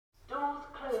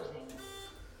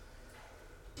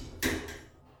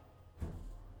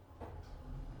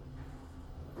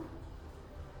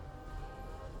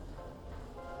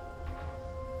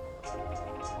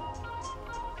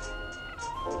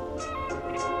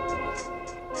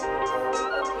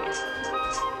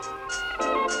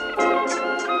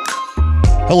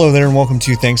Hello there and welcome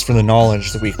to Thanks for the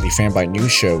Knowledge, the weekly Fanbyte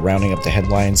news show rounding up the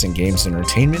headlines and games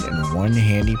entertainment in one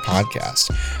handy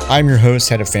podcast. I'm your host,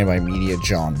 head of Fanbyte Media,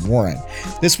 John Warren.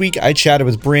 This week I chatted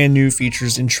with brand new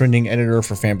features and trending editor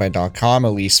for Fanbyte.com,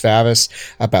 Elise Favis,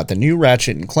 about the new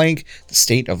Ratchet & Clank, the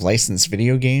state of licensed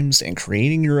video games, and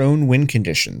creating your own win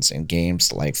conditions in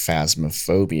games like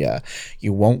Phasmophobia.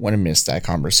 You won't want to miss that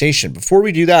conversation. Before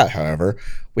we do that, however,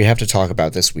 we have to talk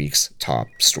about this week's top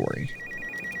story.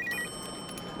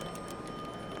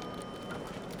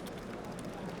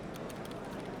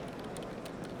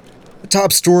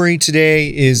 Top story today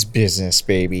is business,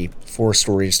 baby. 4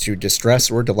 stories to distress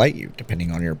or delight you,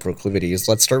 depending on your proclivities.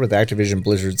 Let's start with Activision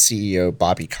Blizzard CEO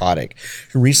Bobby Kotick,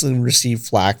 who recently received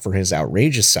flack for his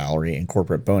outrageous salary and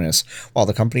corporate bonus, while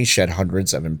the company shed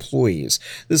hundreds of employees.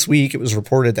 This week, it was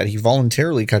reported that he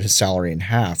voluntarily cut his salary in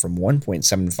half from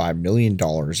 $1.75 million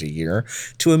a year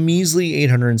to a measly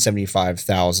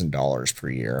 $875,000 per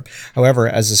year. However,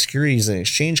 as the Securities and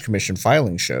Exchange Commission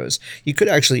filing shows, he could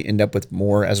actually end up with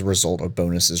more as a result of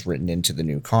bonuses written into the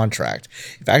new contract.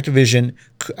 If Activision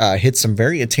hits some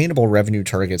very attainable revenue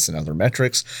targets and other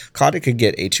metrics, Kotick could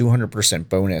get a 200%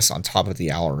 bonus on top of the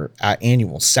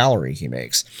annual salary he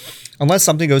makes. Unless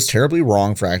something goes terribly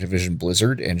wrong for Activision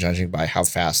Blizzard, and judging by how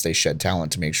fast they shed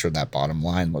talent to make sure that bottom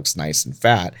line looks nice and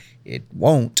fat, it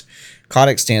won't.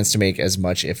 Kotick stands to make as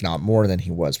much, if not more, than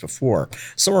he was before.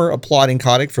 Some are applauding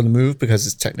Kotick for the move because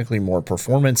it's technically more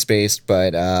performance-based,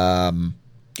 but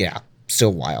yeah,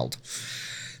 still wild.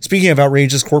 Speaking of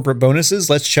outrageous corporate bonuses,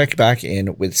 let's check back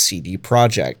in with CD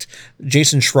Projekt.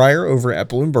 Jason Schreier over at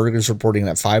Bloomberg is reporting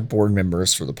that 5 board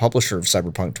members for the publisher of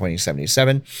Cyberpunk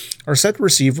 2077 are set to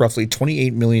receive roughly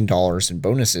 $28 million in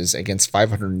bonuses against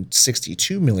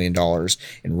 $562 million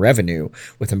in revenue,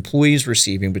 with employees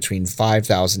receiving between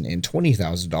 $5,000 and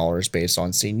 $20,000 based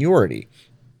on seniority.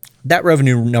 That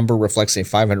revenue number reflects a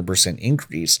 500%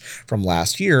 increase from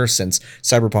last year, since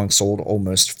Cyberpunk sold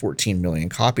almost 14 million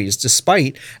copies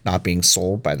despite not being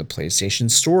sold by the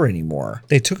PlayStation Store anymore.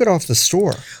 They took it off the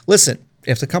store. Listen,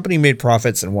 if the company made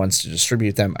profits and wants to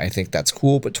distribute them, I think that's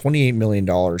cool, but $28 million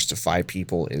to 5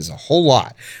 people is a whole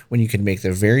lot when you can make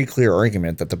the very clear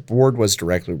argument that the board was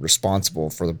directly responsible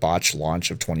for the botched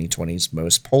launch of 2020's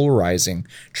most polarizing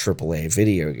AAA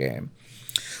video game.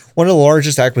 One of the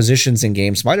largest acquisitions in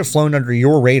games might have flown under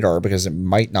your radar because it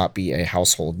might not be a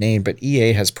household name, but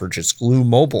EA has purchased Glu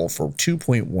Mobile for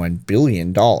 $2.1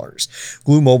 billion.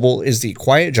 Glu Mobile is the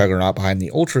quiet juggernaut behind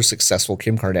the ultra-successful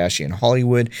Kim Kardashian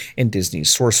Hollywood and Disney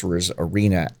Sorcerer's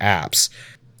Arena apps.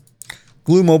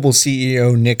 Glu Mobile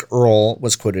CEO Nick Earl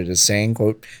was quoted as saying,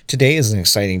 quote, "Today is an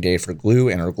exciting day for Glu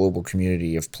and our global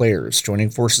community of players.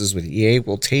 Joining forces with EA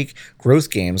will take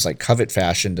growth games like Covet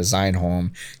Fashion, Design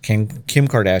Home, Kim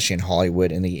Kardashian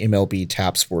Hollywood, and the MLB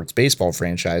Tap Sports baseball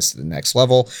franchise to the next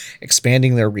level,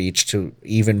 expanding their reach to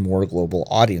even more global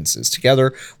audiences.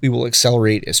 Together, we will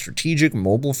accelerate a strategic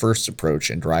mobile-first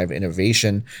approach and drive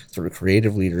innovation through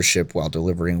creative leadership while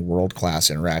delivering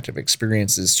world-class interactive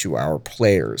experiences to our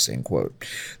players," end quote.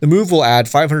 The move will add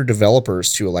 500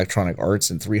 developers to Electronic Arts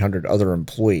and 300 other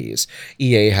employees.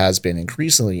 EA has been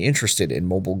increasingly interested in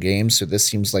mobile games, so this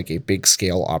seems like a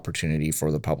big-scale opportunity for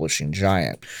the publishing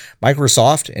giant.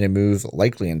 Microsoft, in a move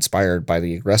likely inspired by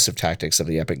the aggressive tactics of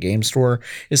the Epic Games Store,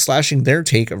 is slashing their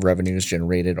take of revenues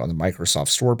generated on the Microsoft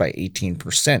Store by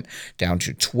 18%, down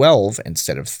to 12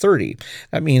 instead of 30.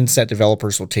 That means that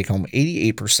developers will take home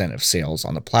 88% of sales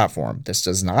on the platform. This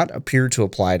does not appear to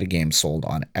apply to games sold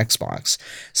on Xbox.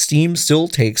 Steam still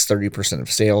takes 30%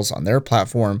 of sales on their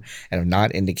platform and have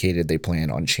not indicated they plan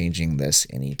on changing this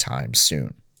anytime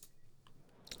soon.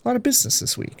 A lot of business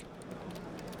this week.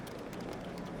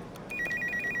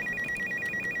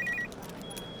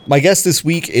 My guest this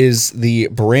week is the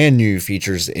brand new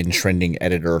features and trending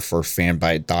editor for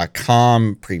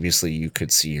Fanbyte.com. Previously, you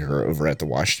could see her over at the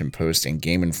Washington Post and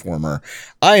Game Informer.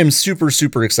 I am super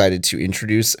excited to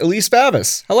introduce Elise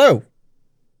Favis. Hello.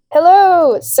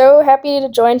 Hello! So happy to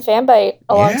join Fanbyte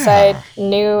alongside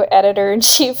new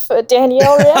editor-in-chief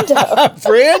Danielle Riendeau.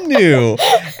 Brand new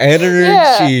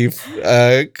editor-in-chief.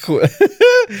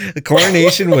 The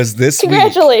coronation was this week.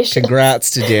 Congratulations.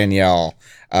 Congrats to Danielle.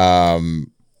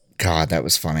 God, that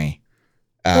was funny.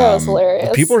 That was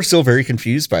hilarious. People are still very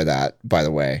confused by that, by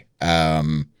the way. Yeah,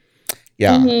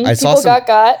 I saw some.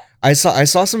 I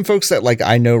saw some folks that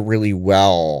I know really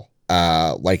well.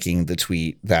 Liking the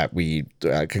tweet that we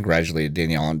congratulated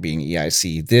Danielle on being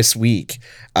EIC this week,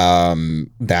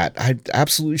 that I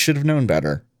absolutely should have known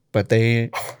better, but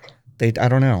they, I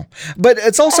don't know. But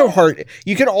it's also hard.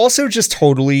 You can also just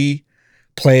totally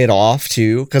play it off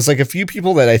too. Cause a few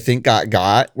people that I think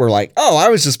got were like, oh, I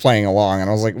was just playing along. And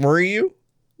I was like, were you?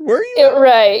 Were you?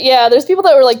 Right. Yeah. There's people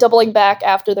that were like doubling back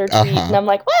after their tweet, and I'm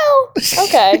like, well,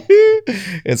 okay.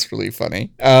 It's really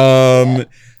funny.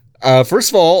 First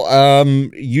of all,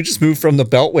 you just moved from the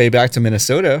Beltway back to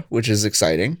Minnesota, which is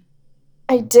exciting.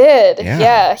 I did.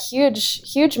 Yeah.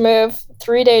 Huge move.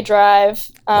 3-day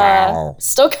drive. Wow.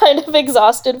 Still kind of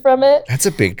exhausted from it. That's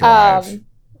a big drive.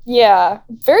 Yeah.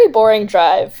 Very boring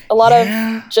drive. A lot of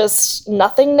just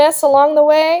nothingness along the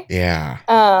way. Yeah.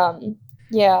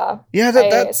 Yeah. Yeah.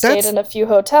 I stayed in a few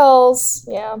hotels.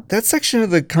 Yeah. That section of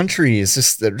the country is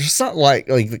there's just not like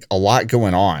a lot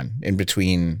going on in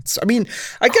between. I mean,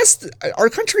 I guess our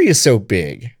country is so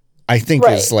big, I think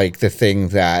is like the thing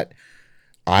that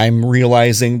I'm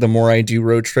realizing the more I do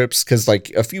road trips. Cause like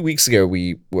a few weeks ago,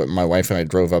 my wife and I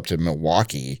drove up to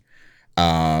Milwaukee,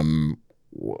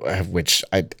 which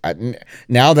I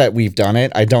now that we've done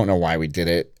it, I don't know why we did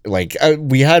it. Like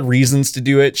we had reasons to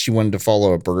do it. She wanted to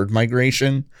follow a bird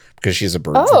migration because she's a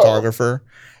bird photographer.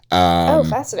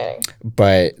 Fascinating.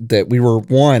 But that we were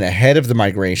ahead of the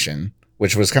migration,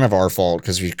 which was kind of our fault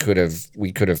because we could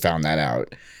have found that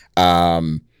out.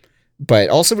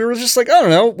 But also we were just like, I don't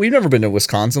know, we've never been to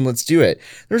Wisconsin. Let's do it.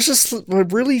 There's just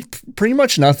really pretty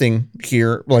much nothing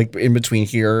here, like in between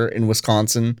here in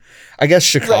Wisconsin. I guess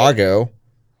Chicago.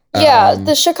 Right. Yeah,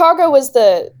 the Chicago was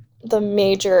the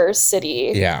major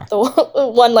city. Yeah. The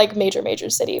one like major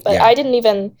city. But I did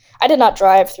not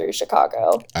drive through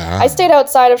Chicago. I stayed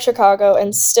outside of Chicago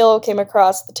and still came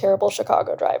across the terrible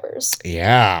Chicago drivers.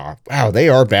 Yeah. Wow, they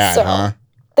are bad, huh?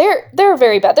 They're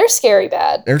very bad. They're scary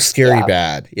bad. They're scary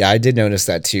bad. Yeah, I did notice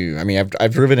that too. I mean,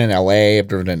 I've driven in LA, I've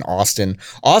driven in Austin.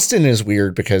 Austin is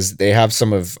weird because they have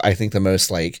some of, I think, the most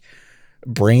like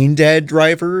brain dead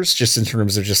drivers, just in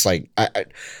terms of just like I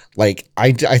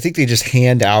think they just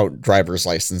hand out driver's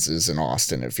licenses in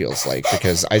Austin. It feels like,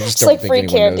 because I just don't like think free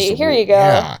anyone candy. knows the Here you go.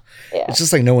 Yeah, it's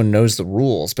just like no one knows the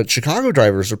rules. But Chicago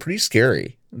drivers are pretty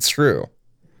scary. It's true.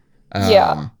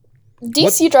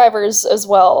 DC drivers as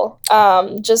well.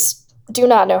 Just do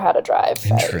not know how to drive.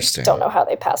 Interesting. I don't know how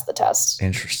they pass the test.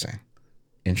 Interesting.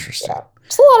 Yeah.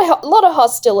 There's a lot of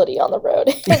hostility on the road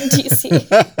in DC.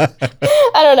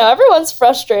 I don't know. Everyone's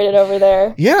frustrated over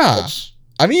there. Yeah.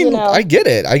 I mean, I get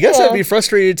it. I guess I'd be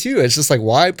frustrated too. It's just like,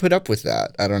 why put up with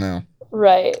that? I don't know.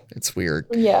 Right. It's weird.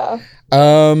 Yeah.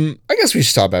 I guess we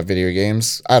should talk about video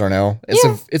games. I don't know.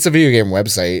 It's a video game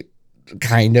website,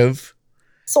 kind of.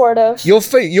 Sort of. You'll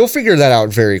figure that out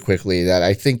very quickly. That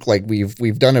I think like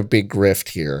we've done a big grift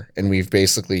here, and we've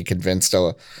basically convinced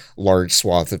a large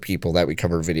swath of people that we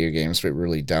cover video games, but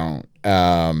really don't.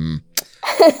 But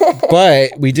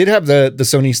we did have the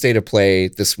Sony State of Play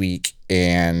this week,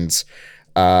 and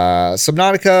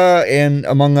Subnautica and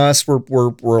Among Us were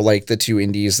like the two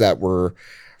indies that were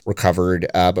covered.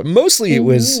 But mostly it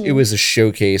was a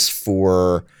showcase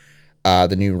for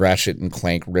the new Ratchet and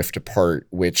Clank Rift Apart,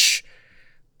 which.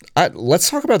 Let's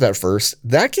talk about that first.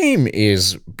 That game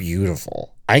is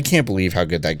beautiful. I can't believe how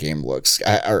good that game looks.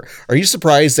 Are you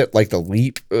surprised at like the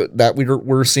leap that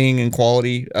we're seeing in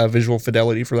quality, visual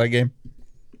fidelity for that game?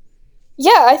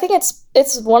 Yeah, I think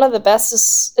it's one of the best.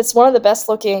 It's one of the best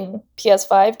looking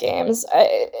PS5 games.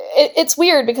 It's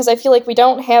weird because I feel like we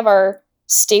don't have our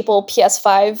staple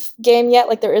PS5 game yet.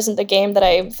 Like there isn't the game that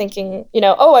I'm thinking,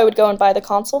 I would go and buy the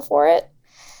console for it.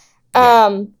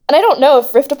 And I don't know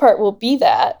if Rift Apart will be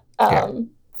that.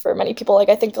 For many people, like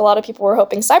I think a lot of people were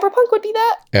hoping Cyberpunk would be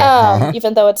that,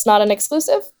 even though it's not an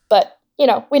exclusive. But we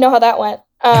know how that went.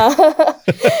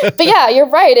 But yeah, you're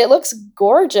right. It looks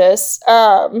gorgeous.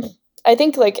 I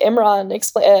think like Imran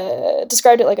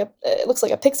described it like it looks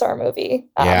like a Pixar movie.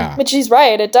 Which he's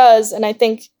right, it does. And I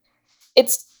think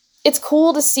it's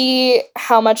cool to see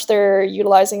how much they're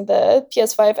utilizing the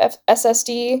PS5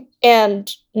 SSD,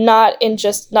 and not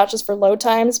just for load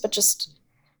times, but just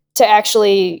to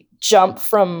actually jump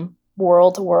from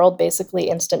world to world basically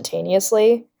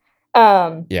instantaneously.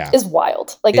 Is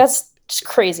wild. Like that's just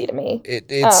crazy to me.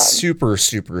 It's super,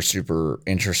 super, super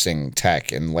interesting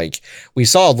tech, and like we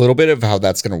saw a little bit of how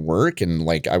that's going to work, and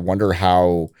like I wonder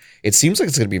how it seems like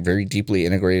it's going to be very deeply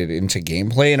integrated into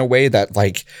gameplay in a way that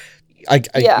like. I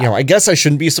guess I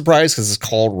shouldn't be surprised because it's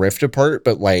called Rift Apart,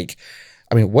 but like,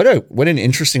 I mean, what an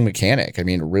interesting mechanic. I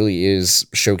mean, it really is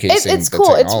showcasing. It's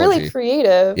cool. Technology. It's really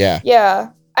creative. Yeah.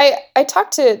 I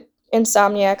talked to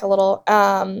Insomniac a little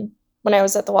when I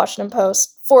was at the Washington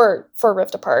Post for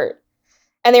Rift Apart,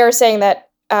 and they were saying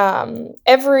that even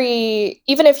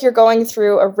if you're going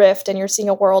through a rift and you're seeing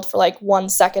a world for like 1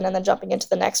 second and then jumping into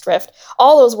the next rift,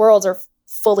 all those worlds are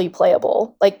fully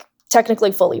playable, like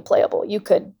technically fully playable.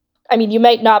 You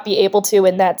might not be able to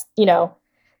in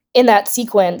that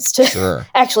sequence to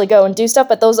actually go and do stuff,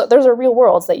 but those are real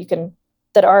worlds that you can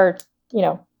that are,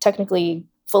 technically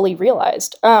fully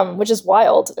realized, which is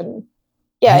wild. And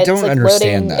yeah, I it's don't like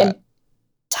understand loading that.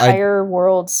 entire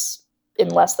worlds in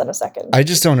less than a second. I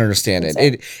just don't understand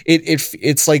it.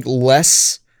 It's like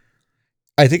less.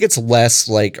 I think it's less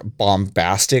like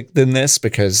bombastic than this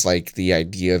because like the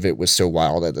idea of it was so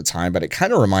wild at the time, but it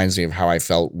kind of reminds me of how I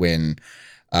felt when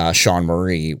Sean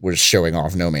Murray was showing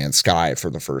off No Man's Sky for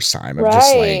the first time. Of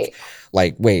just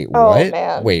Right. wait, Oh what?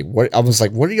 man. Wait, what? I was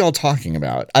like, what are y'all talking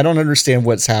about? I don't understand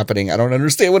what's happening. I don't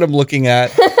understand what I'm looking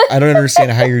at. I don't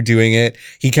understand how you're doing it.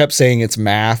 He kept saying it's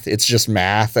math. It's just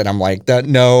math. And I'm like,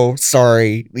 no,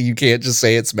 sorry. You can't just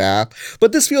say it's math.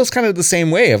 But this feels kind of the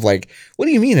same way of like, what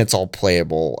do you mean it's all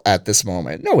playable at this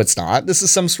moment? No, it's not. This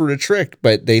is some sort of trick,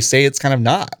 but they say it's kind of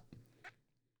not.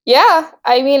 Yeah,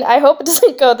 I mean, I hope it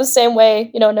doesn't go the same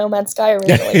way, No Man's Sky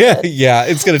originally did. Yeah,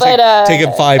 it's gonna take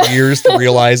him 5 years to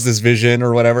realize this vision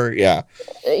or whatever. Yeah,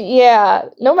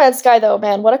 No Man's Sky though,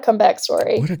 man, what a comeback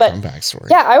story! Comeback story.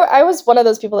 Yeah, I was one of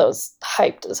those people that was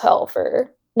hyped as hell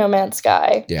for No Man's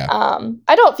Sky. Yeah.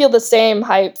 I don't feel the same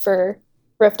hype for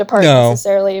Rift Apart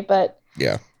necessarily, but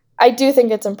yeah, I do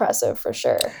think it's impressive for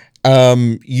sure.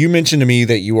 You mentioned to me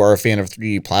that you are a fan of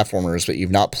 3D platformers, but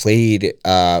you've not played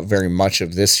very much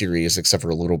of this series except for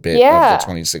a little bit of the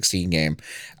 2016 game.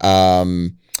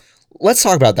 Let's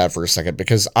talk about that for a second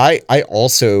because I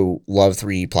also love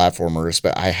 3D platformers,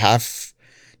 but I have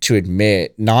to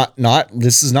admit, not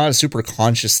this is not a super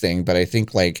conscious thing, but I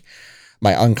think like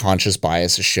my unconscious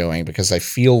bias is showing because I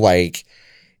feel like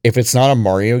if it's not a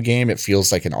Mario game, it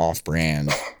feels like an off-brand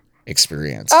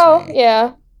experience. Oh,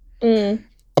 yeah. Mm.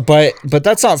 But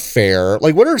that's not fair.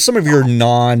 Like, what are some of your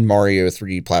non-Mario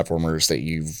 3D platformers that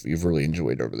you've really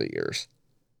enjoyed over the years?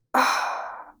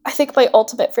 I think my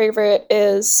ultimate favorite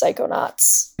is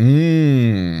Psychonauts.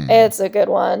 Mm. It's a good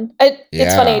one.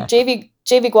 It's funny. JV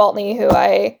Gwaltney, who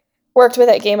I worked with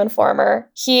at Game Informer,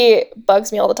 he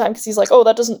bugs me all the time because he's like, "Oh,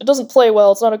 it doesn't play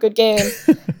well. It's not a good game."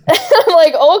 I'm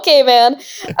like, "Okay, man,"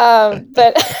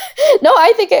 but no,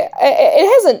 I think it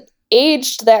hasn't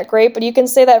aged that great, but you can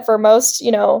say that for most,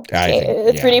 3D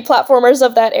platformers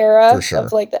of that era, for sure.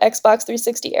 of like the Xbox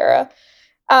 360 era.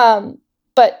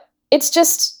 But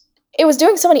it was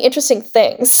doing so many interesting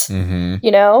things, mm-hmm.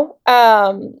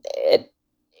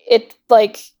 It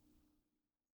like,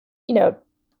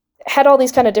 had all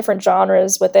these kind of different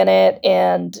genres within it,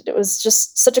 and it was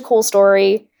just such a cool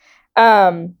story.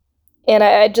 And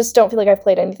I just don't feel like I've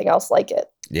played anything else like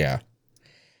it. Yeah.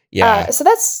 So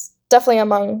that's definitely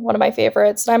among one of my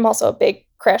favorites. And I'm also a big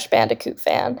Crash Bandicoot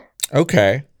fan.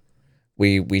 Okay.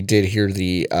 We did hear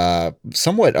the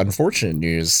somewhat unfortunate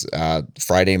news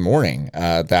Friday morning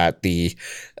that the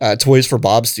Toys for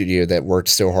Bob studio that worked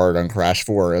so hard on Crash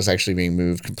 4 is actually being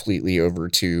moved completely over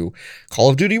to Call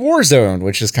of Duty Warzone,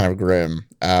 which is kind of grim.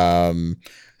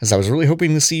 As I was really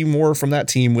hoping to see more from that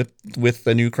team with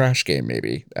the new Crash game,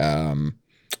 maybe.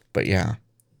 But yeah.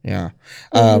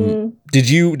 Mm-hmm. Did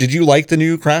you like the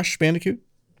new Crash Bandicoot?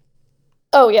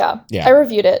 Oh yeah. I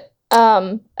reviewed it.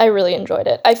 I really enjoyed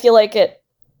it. I feel like it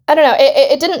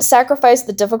didn't sacrifice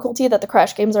the difficulty that the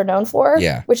Crash games are known for,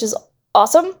 which is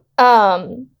awesome.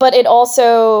 But it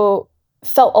also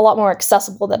felt a lot more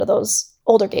accessible than those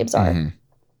older games are.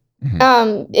 Mm-hmm.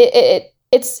 Mm-hmm.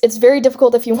 It's very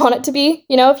difficult if you want it to be,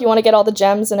 if you want to get all the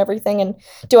gems and everything and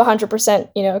do 100%,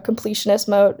 completionist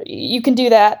mode, you can do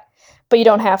that, but you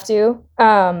don't have to.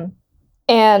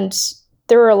 And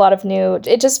there were a lot of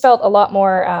it just felt a lot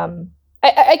more,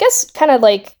 I guess kind of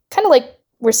like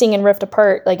we're seeing in Rift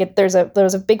Apart, like there's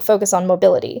a big focus on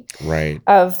mobility, right?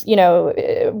 Of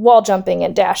wall jumping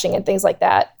and dashing and things like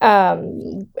that.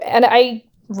 And I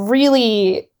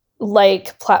really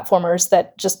like platformers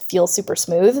that just feel super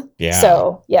smooth. Yeah.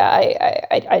 So yeah,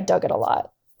 I dug it a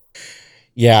lot.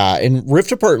 Yeah, and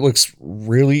Rift Apart looks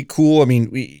really cool. I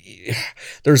mean,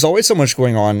 there's always so much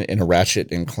going on in a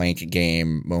Ratchet and Clank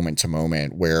game moment to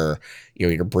moment where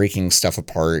you're breaking stuff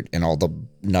apart and all the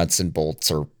nuts and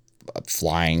bolts are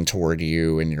flying toward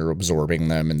you and you're absorbing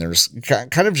them, and there's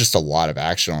kind of just a lot of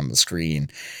action on the screen.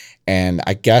 And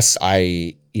I guess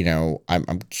I'm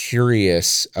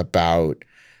curious about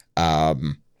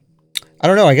I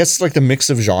don't know. I guess like the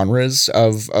mix of genres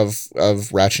of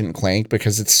Ratchet and Clank,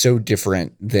 because it's so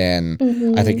different than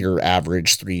I think your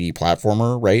average 3D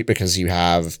platformer, right? Because you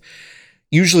have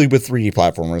usually with 3D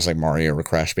platformers like Mario or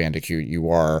Crash Bandicoot,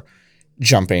 you are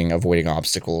jumping, avoiding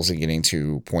obstacles, and getting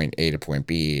to point A to point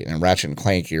B. And in Ratchet and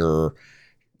Clank, you're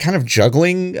kind of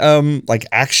juggling like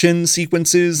action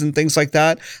sequences and things like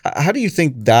that. How do you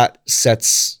think that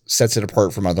sets it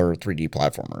apart from other 3D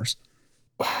platformers?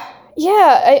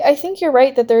 Yeah, I think you're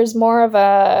right that there's more of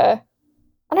a,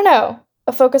 I don't know,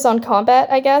 a focus on combat,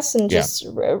 I guess, and Yeah. just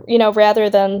rather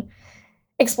than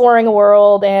exploring a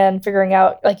world and figuring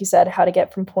out, like you said, how to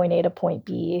get from point A to point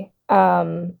B.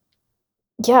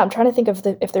 Yeah, I'm trying to think of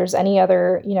if there's any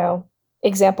other,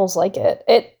 examples like it.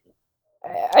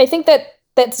 I think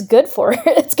that's good for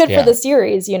it's good Yeah. for the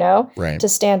series, Right. to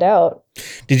stand out.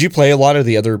 Did you play a lot of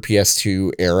the other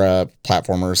PS2 era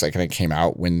platformers that kind of came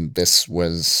out when this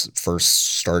was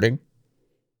first starting?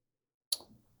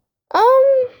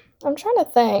 I'm trying to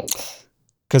think.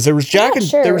 Because there was I'm not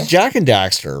sure. there was Jak and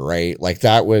Daxter, right? Like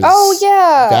that was Oh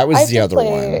yeah, that was I the did other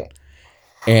play- one.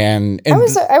 And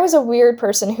I was a weird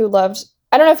person who loved.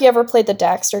 I don't know if you ever played the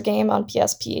Daxter game on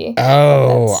PSP.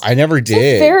 oh, I never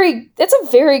did. It's a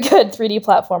very good 3D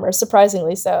platformer,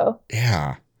 surprisingly so.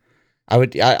 Yeah. I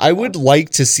would like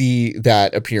to see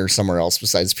that appear somewhere else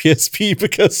besides PSP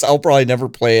because I'll probably never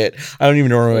play it. I don't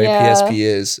even know where my Yeah. PSP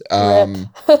is.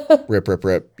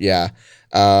 Rip. Yeah.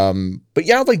 But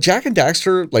yeah, like Jak and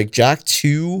Daxter, like Jak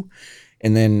 2,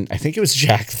 and then I think it was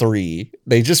Jak 3.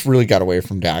 They just really got away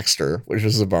from Daxter, which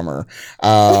was a bummer.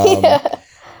 Yeah.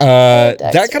 That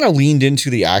Daxter. kind of leaned into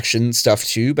the action stuff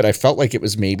too, but I felt like it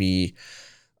was maybe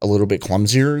a little bit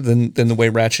clumsier than the way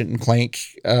Ratchet and Clank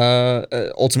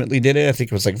ultimately did it. I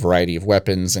think it was like variety of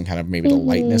weapons and kind of maybe the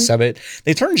lightness of it.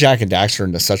 They turned Jak and Daxter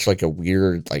into such like a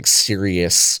weird, like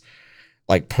serious,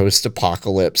 like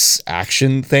post-apocalypse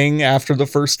action thing after the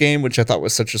first game, which I thought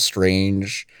was such a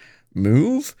strange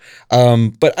move.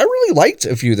 But I really liked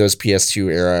a few of those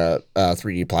PS2 era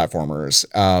 3D platformers.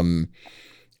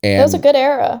 And That was a good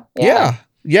era. yeah.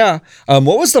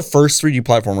 What was the first 3D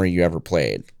platformer you ever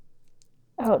played?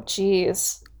 Oh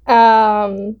geez.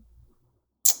 Oh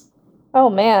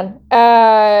man.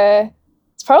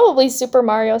 It's probably Super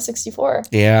Mario 64.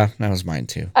 Yeah, that was mine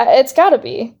too. It's got to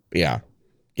be. Yeah.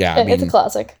 I It's a mean,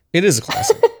 classic. it is a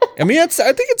classic. I mean, I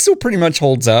think it still pretty much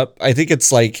holds up. I think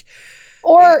it's like,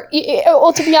 Or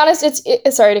well, to be honest,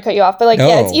 sorry to cut you off, but like No.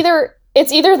 yeah,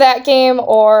 it's either that game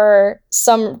or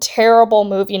some terrible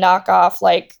movie knockoff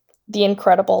like The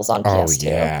Incredibles on oh PS2.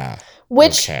 yeah,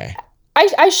 Which okay.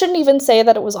 I shouldn't even say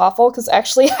that it was awful because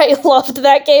actually I loved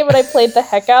that game and I played the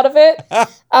heck out of it.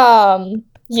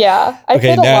 Yeah, I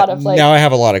played a lot of like now I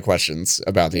have a lot of questions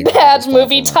about the bad Incredibles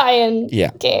movie platformer. tie-in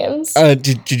Yeah. games.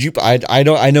 Did you? I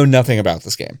know nothing about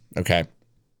this game. Okay,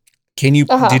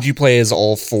 did you play as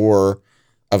all 4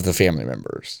 of the family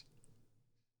members?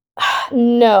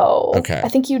 No. Okay. I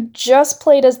think you just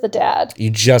played as the dad. You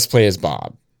just play as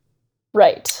Bob.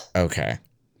 Right. Okay.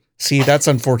 See, that's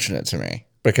unfortunate to me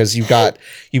because you've got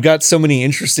so many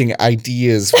interesting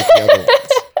ideas with the other ones.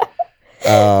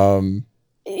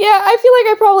 Yeah, I feel like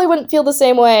I probably wouldn't feel the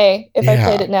same way if I Yeah.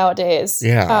 played it nowadays.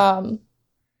 Yeah.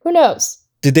 Who knows?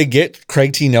 Did they get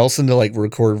Craig T. Nelson to like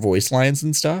record voice lines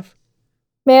and stuff?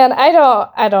 Man, I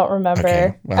don't remember.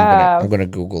 Okay, well, I'm gonna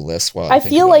Google this while I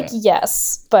think feel about like it.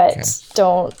 yes, but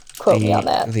don't quote me on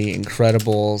that. The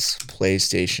Incredibles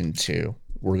PlayStation 2.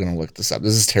 We're gonna look this up.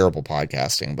 This is terrible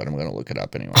podcasting, but I'm gonna look it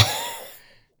up anyway.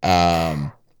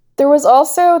 There was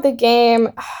also the game.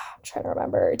 I'm trying to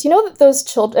remember. Do you know that those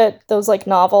those like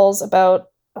novels about?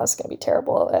 Oh, it's gonna be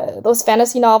terrible. Those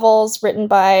fantasy novels written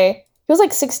by. He was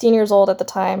like 16 years old at the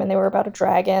time, and they were about a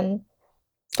dragon.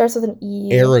 Starts with an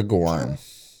E. Aragorn.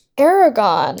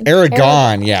 Aragon.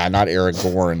 Yeah, not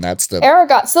Aragorn. That's the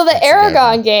Aragon. So the That's the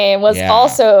Aragon guy. game was Yeah.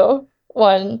 also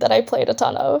one that I played a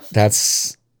ton of.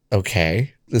 That's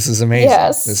okay. This is amazing.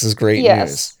 Yes. This is great Yes.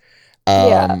 news.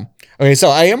 Yeah. Okay, so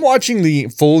I am watching the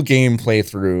full game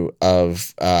playthrough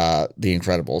of The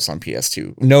Incredibles on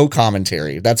PS2. No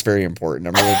commentary. That's very important.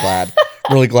 I'm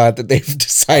really glad that they've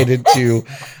decided to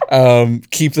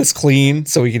keep this clean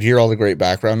so we can hear all the great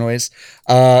background noise.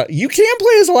 You can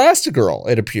play as Elastigirl,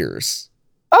 it appears.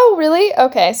 Oh, really?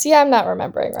 Okay. See, I'm not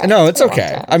remembering. Right. No, it's been a long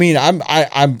okay. time. I mean,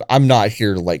 I'm not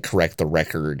here to like correct the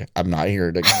record. I'm not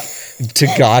here to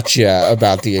gotcha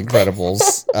about the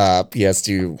Incredibles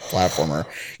PS2 platformer.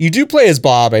 You do play as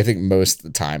Bob, I think, most of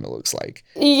the time. It looks like.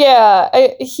 Yeah,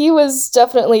 he was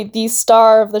definitely the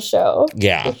star of the show.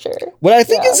 Yeah. For sure. What I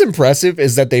think Yeah. is impressive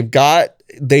is that this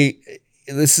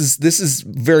is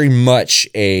very much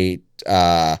a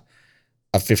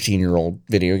 15-year-old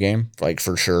video game, like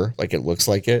for sure. Like it looks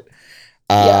like it.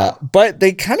 Yeah. But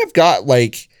they kind of got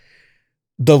like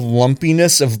the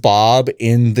lumpiness of Bob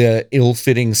in the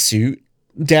ill-fitting suit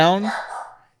down.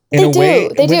 In a way,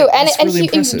 They do. And really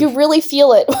impressive. you really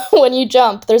feel it when you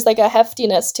jump. There's like a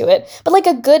heftiness to it, but like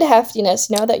a good heftiness,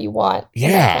 that you want in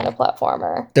Yeah. that kind of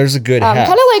platformer. There's a good Kind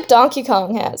heft. of like Donkey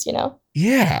Kong has,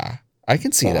 Yeah, I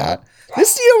can see Yeah. that.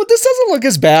 This doesn't look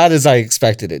as bad as I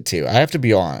expected it to. I have to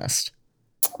be honest.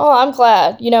 Oh, I'm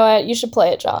glad. You know what? You should play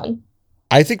it, John.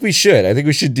 I think we should. I think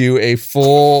we should do a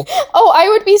full, Oh, I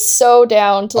would be so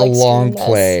down to a like long stream this.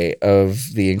 play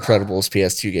of the Incredibles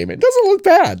PS2 game. It doesn't look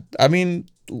bad. I mean,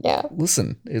 Yeah.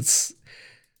 listen, it's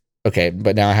okay.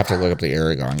 But now I have to look up the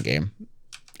Aragon game.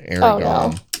 Oh no.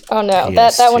 Aragon. Oh no.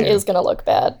 That one PS2. is gonna look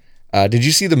bad. Did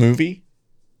you see the movie?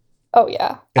 Oh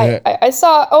yeah. Uh, I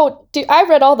saw. Oh, dude, I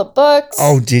read all the books.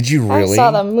 Oh, did you really? I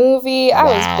saw the movie. I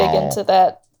was Wow. big into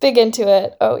that. Big into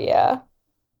it. Oh yeah.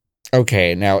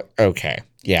 Okay, now, okay.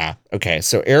 Yeah, okay.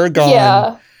 So Aragon.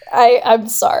 Yeah. I'm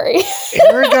sorry.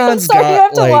 Aragon's I'm sorry got you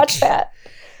have to like, watch that.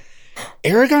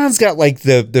 Aragon's got like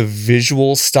the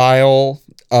visual style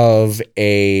of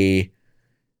a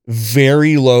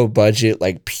very low budget,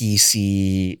 like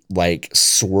PC, like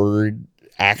sword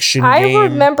action I game.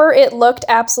 remember it looked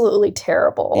absolutely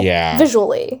terrible. Yeah.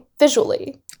 Visually.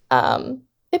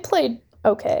 It played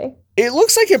okay. It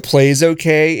looks like it plays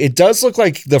okay. It does look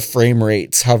like the frame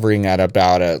rate's hovering at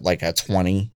about a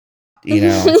 20, you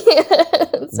know,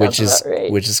 which is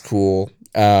right. which is cool.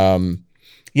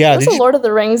 Yeah, There's a Lord of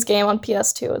the Rings game on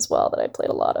PS2 as well that I played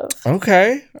a lot of.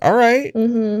 okay, all right.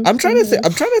 Mm-hmm. I'm trying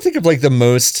to think of like the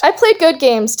most. I played good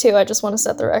games too. I just want to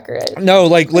set the record. No,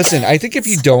 like listen, I think if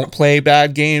you don't play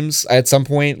bad games at some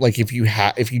point, like if you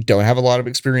don't have a lot of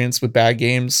experience with bad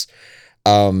games,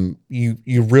 you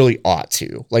really ought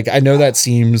to. Like I know that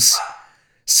seems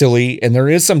silly, and there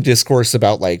is some discourse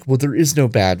about like, well, there is no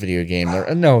bad video game.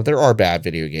 There are bad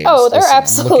video games. Oh, there Listen,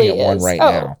 absolutely I'm looking at one is. right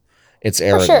Oh, now. It's for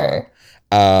Aragon. sure.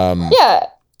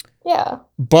 Yeah.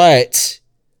 But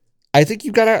I think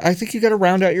you gotta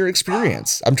round out your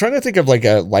experience. I'm trying to think of like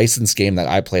a licensed game that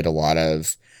I played a lot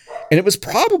of, and it was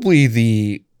probably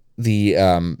the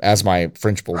as my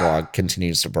French bulldog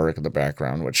continues to bark in the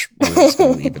background, which we're just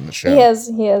gonna leave in the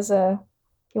show.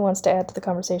 He wants to add to the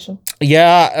conversation.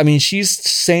 Yeah, I mean she's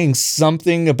saying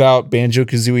something about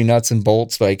Banjo-Kazooie nuts and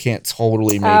bolts, but I can't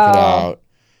totally make it out.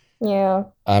 Yeah.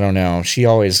 I don't know. She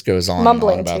always goes on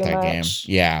Mumbling and on about too that much.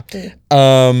 game. Yeah.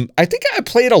 Mm. I think I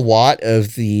played a lot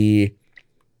of the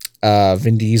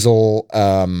Vin Diesel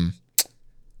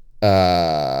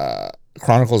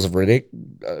Chronicles of Riddick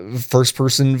first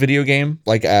person video game,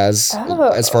 like as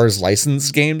far as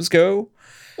licensed games go.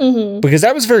 Mm-hmm. Because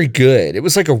that was very good. It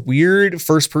was like a weird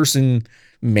first person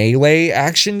melee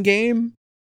action game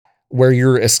where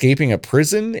you're escaping a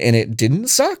prison, and it didn't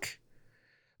suck.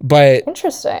 But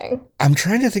Interesting. I'm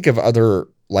trying to think of other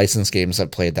licensed games I've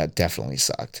played that definitely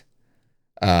sucked.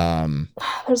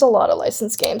 There's a lot of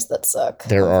licensed games that suck.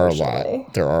 There are a unfortunately.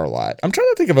 lot. There are a lot. I'm trying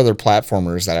to think of other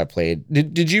platformers that I played.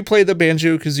 Did you play the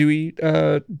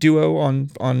Banjo-Kazooie duo on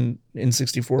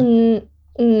N64?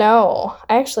 No,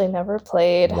 I actually never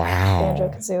played Wow.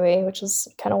 Banjo-Kazooie, which is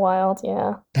kind of wild.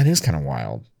 Yeah. That is kind of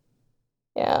wild.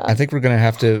 Yeah. I think we're gonna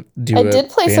have to do. I did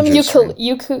play some Banjo stream.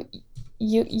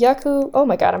 Yaku. Oh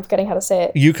my god, I'm forgetting how to say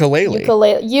it. Ukulele.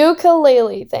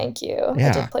 Ukulele. Thank you. Yeah.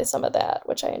 I did play some of that,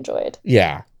 which I enjoyed.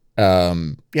 Yeah.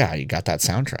 Yeah, you got that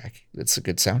soundtrack. It's a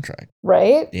good soundtrack.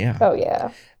 Right? Yeah. Oh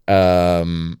yeah.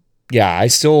 Yeah,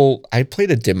 I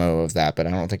played a demo of that, but I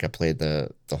don't think I played the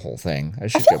whole thing. I I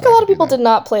should feel go like a back lot and of do people that. did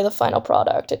not play the final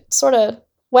product. It sort of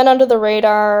went under the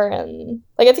radar, and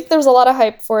like I think there was a lot of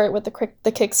hype for it with the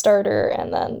Kickstarter,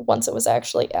 and then once it was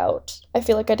actually out, I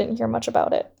feel like I didn't hear much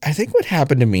about it. I think what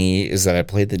happened to me is that I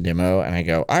played the demo and I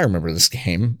go, I remember this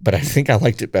game, but I think I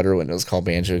liked it better when it was called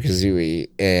Banjo-Kazooie,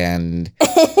 and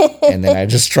then I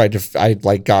just I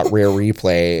got Rare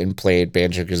Replay and played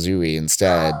Banjo-Kazooie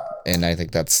instead, and I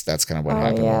think that's kind of what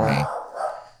happened to me.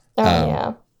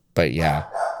 Yeah. But yeah.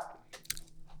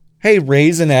 Hey,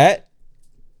 Raisinette.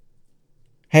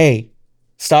 Hey,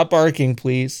 stop barking,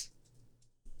 please.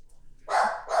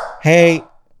 Hey.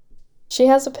 She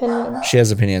has opinions. She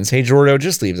has opinions. Hey, Jordo,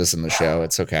 just leave this in the show.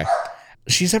 It's okay.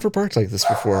 She's never barked like this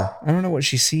before. I don't know what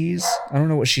she sees. I don't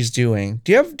know what she's doing.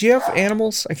 Do you have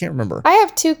animals? I can't remember. I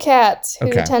have 2 cats who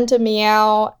Okay. tend to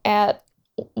meow at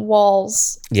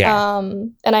walls. Yeah.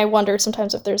 And I wonder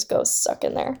sometimes if there's ghosts stuck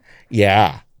in there.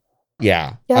 Yeah.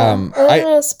 Yeah.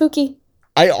 Yeah. Spooky.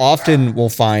 I often will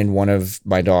find one of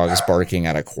my dogs barking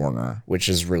at a corner, which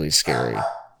is really scary.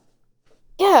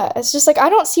 Yeah, it's just like I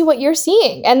don't see what you're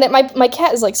seeing, and that my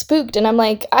cat is like spooked, and I'm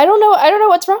like, I don't know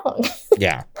what's wrong.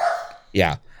 Yeah.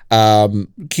 Yeah.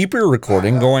 Keep your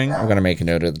recording going. I'm gonna make a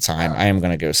note of the time. I am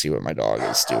gonna go see what my dog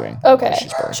is doing. Okay, while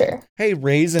she's barking. sure. Hey,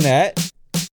 Raisinette.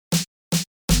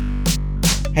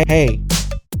 Hey.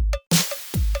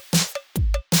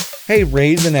 Hey,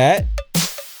 Raisinette.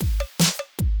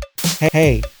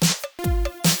 Hey.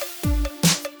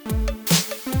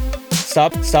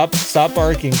 Stop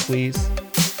barking, please.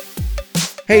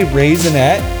 Hey,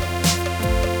 Raisinette.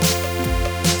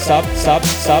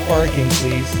 Stop barking,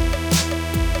 please.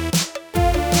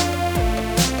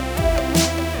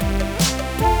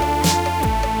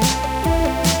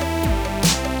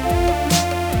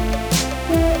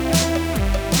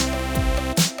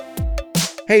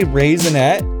 Hey,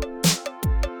 Raisinette.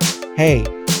 Hey.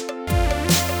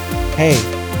 Hey.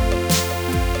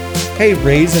 Hey,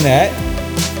 Raisinette.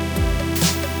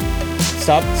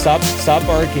 Stop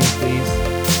barking, please.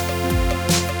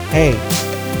 Hey.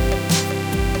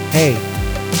 Hey.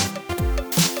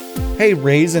 Hey,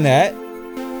 Raisinette.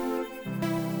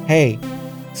 Hey.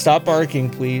 Stop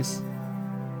barking, please.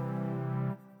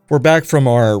 We're back from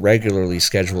our regularly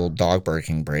scheduled dog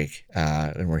barking break,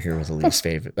 and we're here with Elise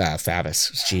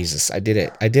Favis. Jesus, I did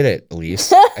it,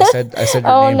 Elise. I said your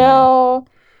Oh name. no.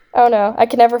 Oh no, I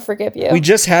can never forgive you. We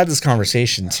just had this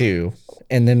conversation too,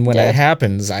 and then when Did. it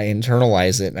happens, I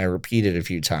internalize it and I repeat it a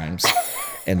few times,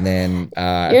 and then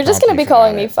You're just gonna be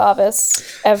calling me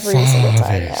Favis every single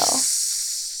time now.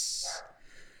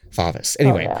 Favis.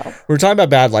 Anyway, we're talking about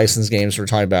bad licensed games. We're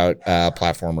talking about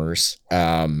platformers.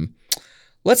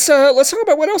 Let's talk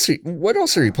about what else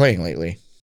are you playing lately?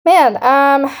 Man,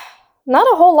 not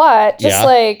a whole lot. Just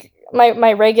like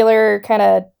my regular kind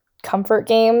of comfort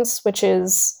games, which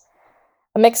is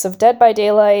a mix of Dead by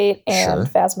Daylight and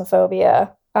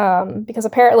Phasmophobia. Because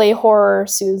apparently horror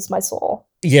soothes my soul.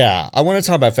 Yeah, I want to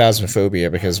talk about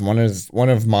Phasmophobia because one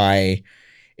of my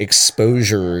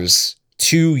exposures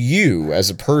to you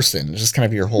as a person, just kind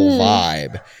of your whole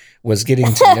vibe, was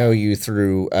getting to know you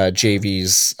through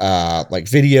JV's like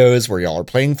videos where y'all are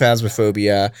playing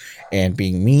Phasmophobia and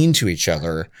being mean to each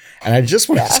other. And I just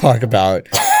want to talk about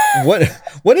what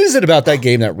is it about that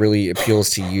game that really appeals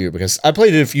to you? Because I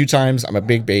played it a few times. I'm a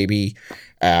big baby.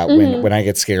 When I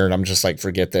get scared, I'm just like,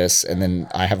 forget this. And then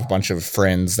I have a bunch of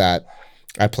friends that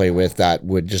I play with that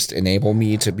would just enable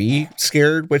me to be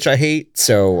scared, which I hate.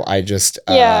 So I just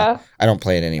I don't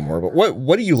play it anymore. But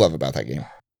what do you love about that game?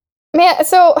 Man,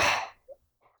 so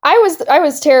I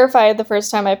was terrified the first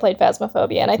time I played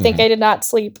Phasmophobia, and I think I did not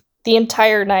sleep the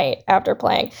entire night after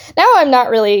playing. Now I'm not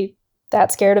really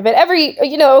that scared of it.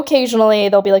 Occasionally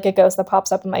there'll be like a ghost that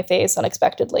pops up in my face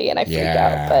unexpectedly and I freak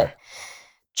out. But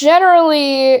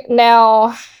generally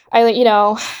now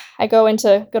I go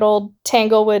into good old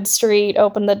Tanglewood Street,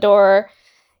 open the door,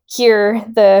 hear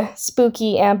the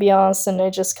spooky ambiance, and I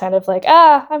just kind of like,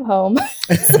 I'm home.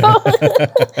 But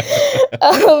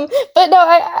no,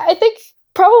 I think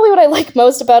probably what I like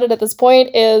most about it at this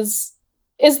point is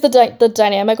the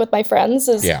dynamic with my friends.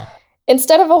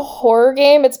 Instead of a horror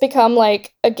game, it's become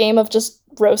like a game of just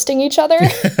roasting each other,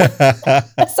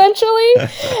 essentially,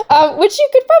 which you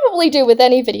could probably do with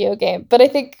any video game. But I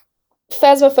think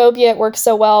Phasmophobia works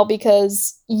so well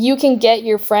because you can get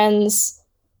your friends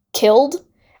killed.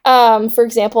 For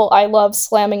example, I love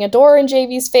slamming a door in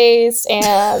JV's face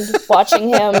and watching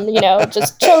him,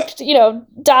 just choked,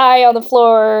 die on the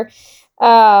floor.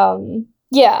 And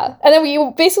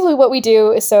then basically what we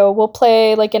do is, so we'll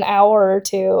play like an hour or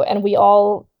two and we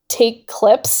all take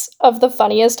clips of the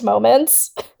funniest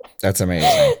moments. That's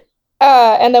amazing.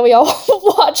 And then we all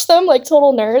watch them like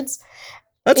total nerds.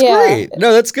 That's great.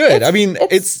 No, that's good. I mean,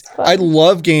 I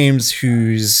love games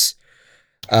whose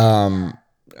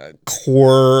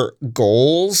core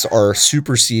goals are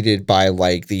superseded by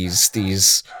like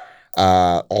these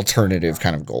alternative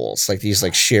kind of goals, like these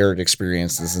like shared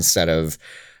experiences instead of,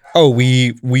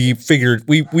 we figured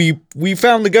we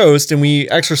found the ghost and we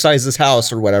exorcised this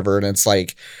house or whatever, and it's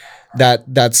like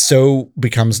that so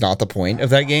becomes not the point of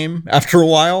that game after a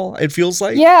while, it feels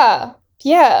like.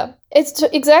 Yeah, it's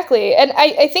exactly. And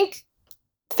I think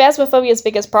Phasmophobia's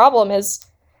biggest problem is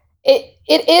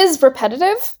it is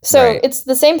repetitive. So it's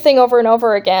the same thing over and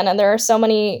over again. And there are so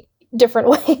many different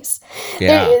ways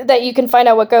that you can find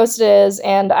out what ghost it is.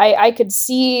 And I could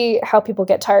see how people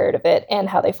get tired of it and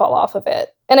how they fall off of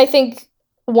it. And I think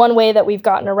one way that we've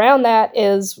gotten around that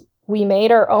is we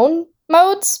made our own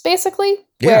modes, basically,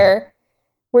 where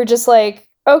we're just like,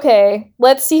 okay,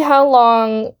 let's see how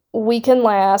long we can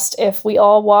last if we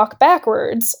all walk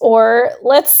backwards, or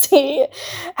let's see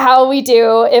how we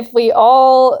do if we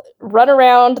all run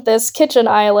around this kitchen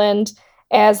island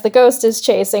as the ghost is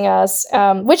chasing us,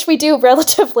 which we do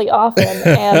relatively often.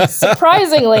 And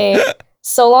surprisingly,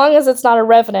 so long as it's not a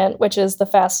revenant, which is the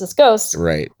fastest ghost,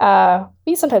 we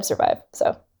sometimes survive.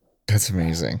 So that's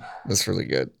amazing. That's really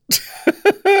good.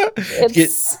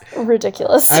 It's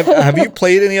ridiculous. Have you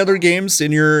played any other games with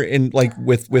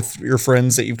your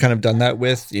friends that you've kind of done that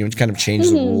with? You kind of change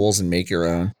the rules and make your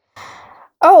own?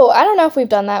 Oh, I don't know if we've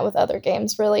done that with other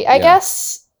games, really. I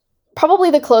guess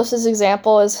probably the closest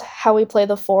example is how we play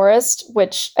The Forest,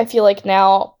 which I feel like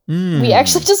now we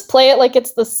actually just play it like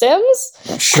it's The Sims.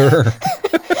 Sure.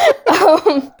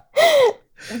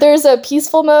 There's a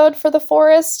peaceful mode for The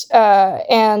Forest,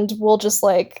 and we'll just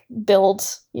like build,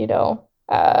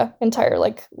 entire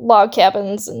like log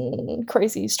cabins and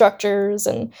crazy structures,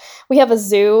 and we have a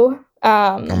zoo.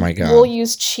 Oh my God. We'll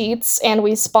use cheats, and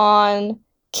we spawn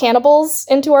cannibals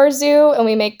into our zoo, and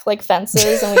we make like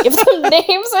fences and we give them names.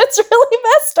 It's really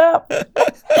messed up.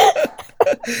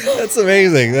 That's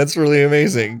amazing. That's really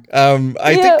amazing.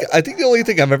 I think the only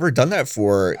thing I've ever done that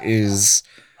for is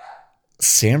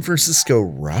San Francisco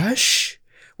Rush,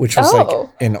 which was like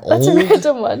an old. That's a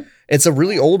random one. It's a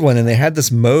really old one, and they had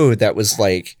this mode that was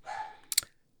like,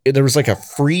 there was like a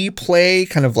free play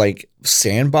kind of like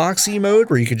sandboxy mode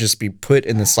where you could just be put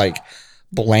in this like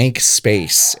blank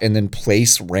space and then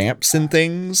place ramps and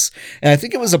things. And I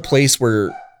think it was a place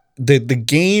where the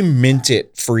game meant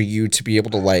it for you to be able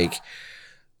to like,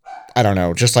 I don't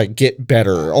know, just like get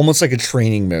better, almost like a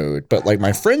training mode. But like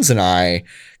my friends and I,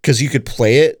 because you could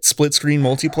play it split screen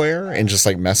multiplayer and just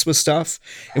like mess with stuff.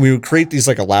 And we would create these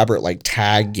like elaborate like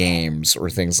tag games or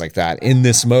things like that in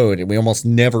this mode. And we almost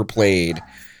never played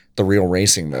the real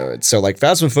racing mode. So like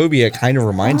Phasmophobia kind of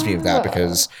reminds me of that,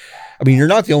 because I mean, you're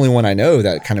not the only one I know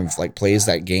that kind of like plays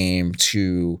that game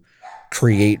to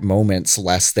create moments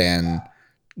less than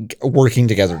working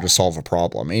together to solve a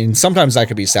problem. I mean, sometimes that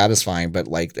could be satisfying, but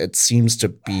like it seems to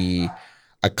be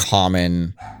a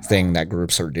common thing that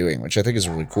groups are doing, which I think is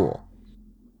really cool.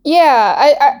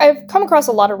 Yeah, I've come across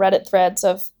a lot of Reddit threads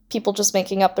of people just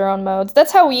making up their own modes.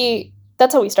 That's how we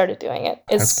started doing it.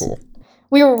 That's cool.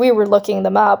 We were looking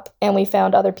them up, and we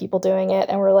found other people doing it,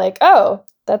 and we're like, oh,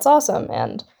 that's awesome.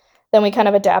 And then we kind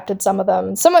of adapted some of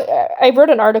them. I wrote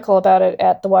an article about it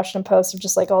at the Washington Post of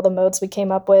just like all the modes we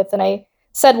came up with, and I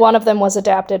said one of them was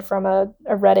adapted from a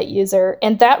Reddit user,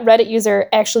 and that Reddit user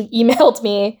actually emailed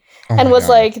me and was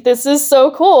like, this is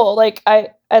so cool. Like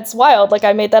it's wild. Like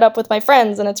I made that up with my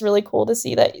friends, and it's really cool to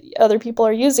see that other people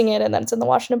are using it, and then it's in the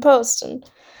Washington Post. And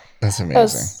that's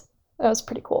amazing. That was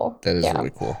pretty cool. That is really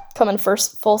cool. Coming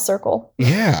full circle.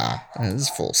 Yeah, it is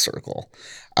full circle.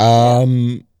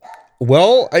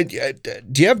 Well,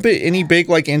 do you have any big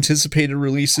like anticipated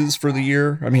releases for the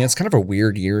year? I mean, it's kind of a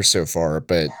weird year so far,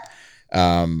 but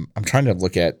I'm trying to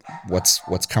look at what's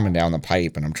coming down the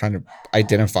pipe, and I'm trying to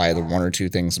identify the one or two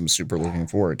things I'm super looking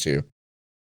forward to.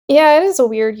 Yeah, it is a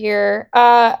weird year.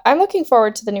 I'm looking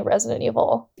forward to the new Resident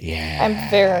Evil. Yeah. I'm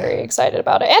very excited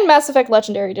about it. And Mass Effect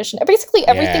Legendary Edition. Basically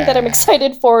everything that I'm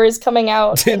excited for is coming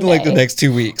out in like the next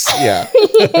 2 weeks. Yeah.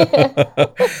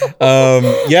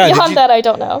 Beyond that, I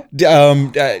don't know.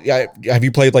 Have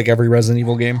you played like every Resident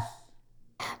Evil game?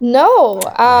 No.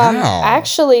 Wow.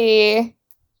 Actually,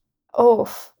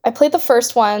 I played the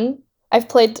first one. I've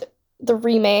played the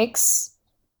remakes.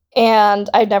 And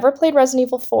I've never played Resident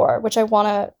Evil 4, which I want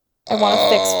to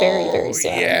fix very, very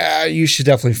soon. Yeah, you should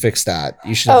definitely fix that.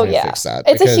 You should definitely fix that.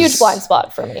 It's a huge blind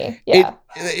spot for me. Yeah.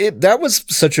 That was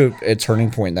such a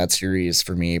turning point in that series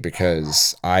for me,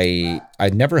 because I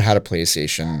never had a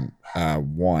PlayStation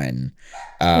 1.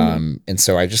 And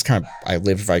so I just I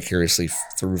lived vicariously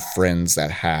through friends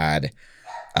that had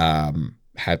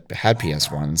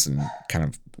PS1s, and kind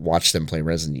of watched them play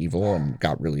Resident Evil and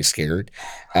got really scared.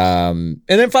 And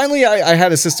then finally I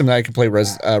had a system that I could play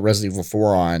Resident Evil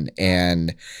 4 on,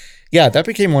 and yeah, that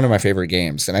became one of my favorite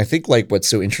games. And I think like what's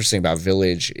so interesting about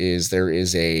Village is there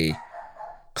is a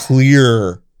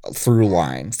clear through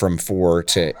line from 4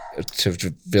 to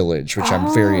Village, which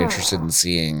I'm very interested in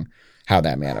seeing how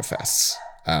that manifests.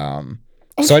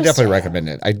 So I definitely recommend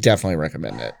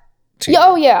it. To you.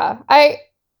 Oh yeah.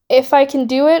 If I can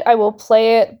do it, I will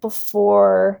play it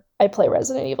before I play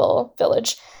Resident Evil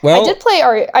Village. Well, I did play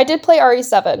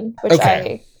RE7, which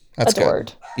I adored.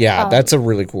 Good. Yeah, that's a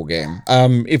really cool game.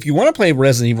 If you want to play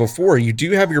Resident Evil 4, you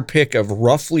do have your pick of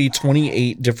roughly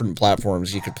 28 different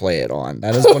platforms you could play it on.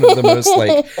 That is one of the most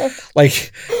like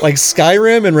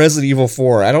Skyrim and Resident Evil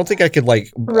 4. I don't think I could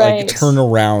like turn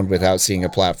around without seeing a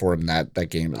platform that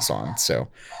game is on. So,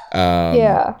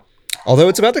 yeah. Although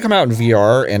it's about to come out in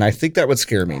VR, and I think that would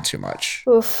scare me too much.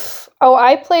 Oof. Oh,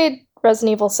 I played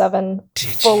Resident Evil 7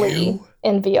 fully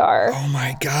in VR. Oh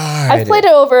my God. I've played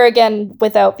it over again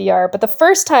without VR, but the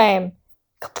first time,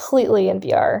 completely in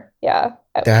VR. Yeah.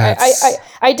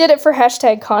 I did it for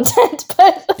hashtag content,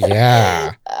 but...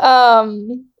 Yeah.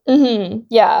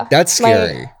 Yeah. That's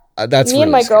scary. That's me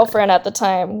and my girlfriend at the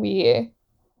time, we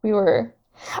were...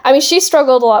 I mean, she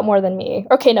struggled a lot more than me.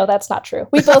 Okay, no, that's not true.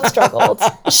 We both struggled.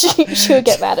 She would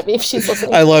get mad at me if she's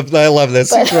listening. I love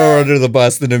this. You throw her under the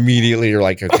bus, then immediately you're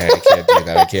like, okay, I can't do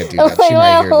that. She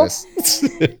might hear this.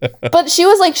 But she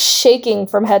was like shaking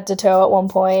from head to toe at one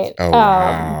point. Oh,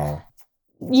 wow.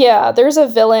 Yeah, there's a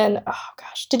villain. Oh,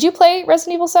 gosh. Did you play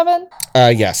Resident Evil 7?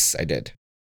 Yes, I did.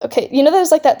 Okay,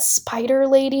 there's like that spider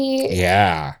lady.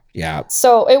 Yeah. Yeah.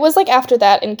 So it was like after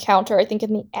that encounter, I think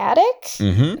in the attic,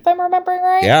 Mm-hmm. if I'm remembering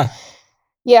right. Yeah.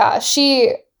 Yeah,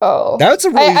 she. Oh, That's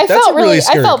a really I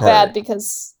scary felt part. bad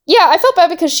because I felt bad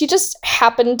because she just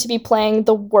happened to be playing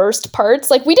the worst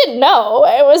parts. Like we didn't know.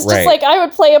 It was just like I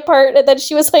would play a part, and then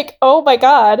she was like, "Oh my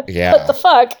god, what the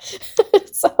fuck?"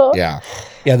 So yeah.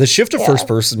 The shift to first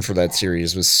person for that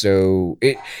series was so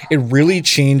it really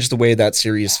changed the way that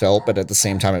series felt, but at the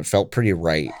same time, it felt pretty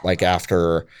right. Like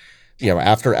after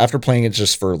playing it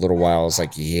just for a little while, I was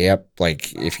like, yep.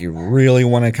 Like if you really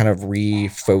want to kind of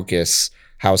refocus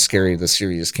how scary the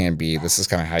series can be, this is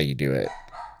kind of how you do it.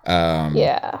 And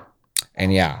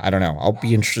I don't know. I'll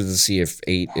be interested to see if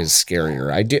 8 is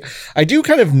scarier. I do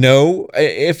kind of know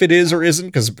if it is or isn't,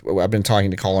 because I've been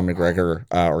talking to Colin McGregor,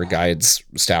 or Guide's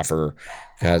staffer,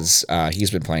 because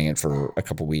he's been playing it for a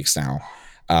couple weeks now.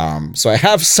 So I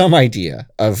have some idea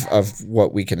of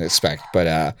what we can expect.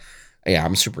 But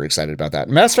I'm super excited about that.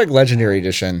 Mass Effect Legendary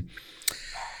Edition.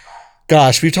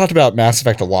 Gosh, we've talked about Mass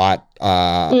Effect a lot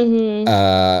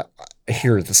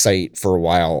here at the site for a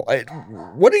while.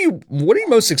 What are you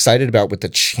most excited about with the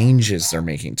changes they're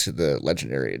making to the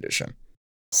Legendary Edition?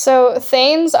 So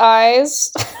Thane's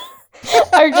eyes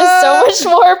are just so much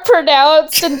more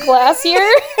pronounced and glassier.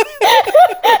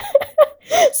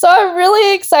 So I'm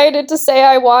really excited to say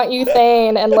I want you,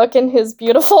 Thane, and look in his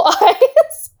beautiful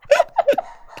eyes.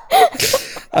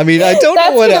 I mean, I don't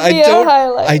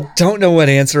know what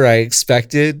answer I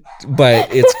expected, but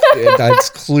that's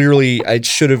clearly I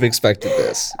should have expected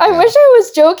this. I wish I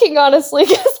was joking, honestly,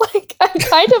 because I'm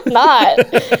kind of not.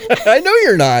 I know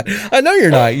you're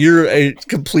not. You're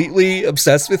completely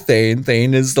obsessed with Thane.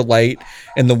 Thane is the light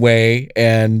and the way,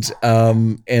 and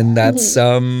that's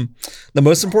the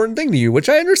most important thing to you, which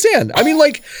I understand. I mean,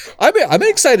 like, I'm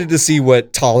excited to see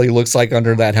what Tali looks like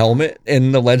under that helmet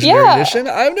in the Legendary Edition.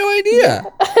 I have no idea.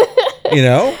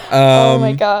 Oh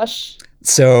my gosh.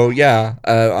 So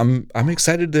I'm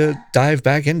excited to dive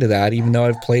back into that, even though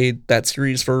I've played that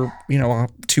series for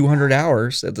 200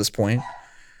 hours at this point.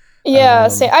 Yeah,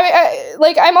 same. I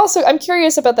mean, I'm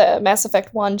curious about the Mass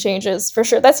Effect 1 changes for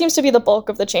sure. That seems to be the bulk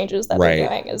of the changes that they're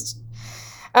doing. Is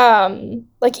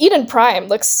like Eden Prime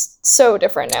looks so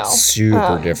different now.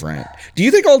 Super different. Do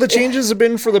you think all the changes have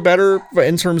been for the better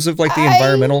in terms of like the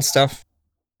environmental stuff?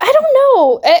 I don't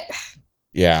know.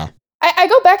 I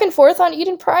go back and forth on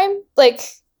Eden Prime. Like,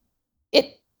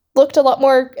 it looked a lot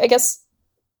more, I guess,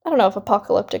 I don't know if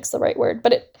apocalyptic's the right word,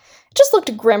 but it just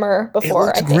looked grimmer before.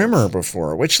 It looked grimmer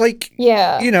before, which, like,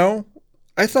 yeah,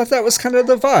 I thought that was kind of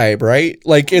the vibe, right?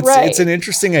 Like, it's an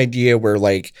interesting idea where,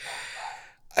 like,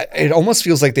 it almost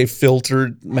feels like they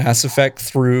filtered Mass Effect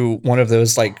through one of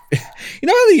those, like,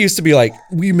 how they used to be like,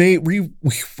 we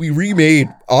remade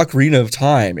Ocarina of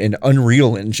Time in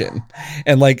Unreal Engine,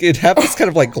 and like it had this kind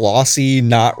of like glossy,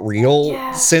 not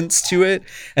real sense to it,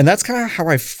 and that's kind of how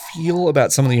I feel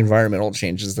about some of the environmental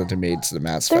changes that they made to the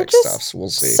Mass Effect stuff. So we'll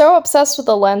see. So obsessed with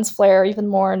the lens flare even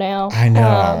more now. I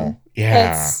know.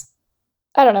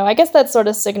 I don't know. I guess that's sort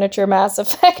of signature Mass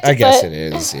Effect. I guess it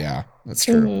is. Yeah, that's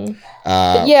true. Mm-hmm.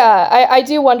 I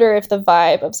do wonder if the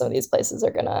vibe of some of these places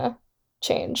are gonna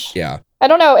change. Yeah. I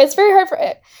don't know. It's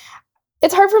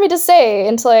hard for me to say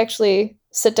until I actually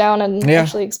sit down and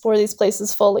actually explore these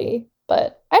places fully.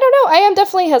 But I don't know. I am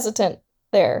definitely hesitant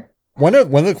there. One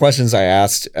of the questions I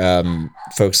asked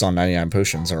folks on 99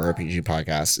 Potions, our RPG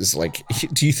podcast, is like,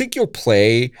 do you think you'll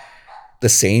play the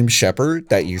same Shepard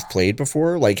that you've played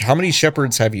before? Like, how many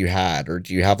Shepards have you had, or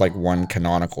do you have like one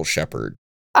canonical Shepard?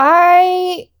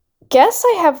 I guess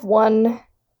I have one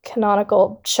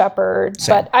canonical Shepard,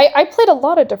 but I played a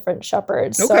lot of different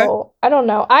Shepards, so I don't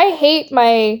know. I hate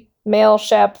my male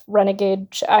Shep Renegade.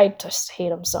 I just hate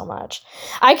them so much.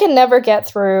 I can never get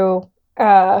through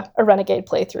a Renegade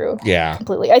playthrough. Yeah,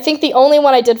 completely. I think the only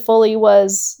one I did fully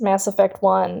was Mass Effect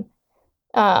 1.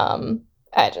 The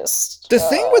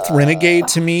thing with Renegade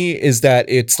to me is that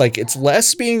it's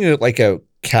less being like a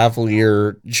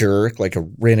cavalier jerk, like a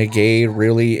renegade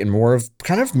really, and more of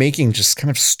kind of making just kind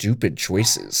of stupid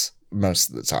choices most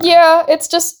of the time. Yeah, it's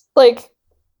just like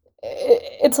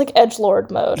it's like edgelord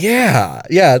mode. Yeah,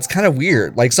 it's kind of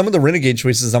weird. Like some of the Renegade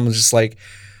choices, I'm just like,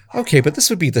 okay, but this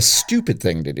would be the stupid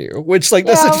thing to do, which like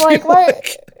doesn't feel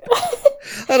like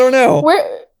I don't know.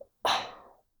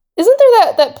 Isn't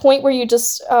there that point where you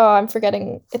just I'm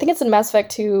forgetting, I think it's in Mass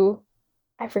Effect 2,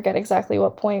 I forget exactly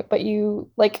what point, but you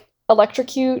like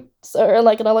electrocute or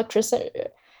like an electricity,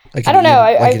 like I don't know,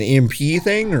 like an EMP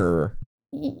thing, or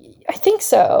I think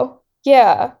so.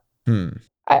 Yeah.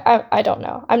 I don't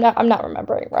know. I'm not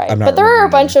remembering right. But there are a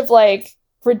bunch of like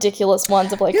ridiculous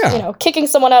ones of like, Yeah. you know, kicking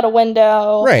someone out a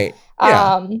window. Right.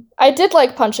 Yeah. I did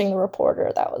like punching the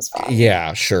reporter. That was fun.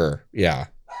 Yeah, sure. Yeah.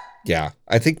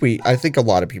 I think a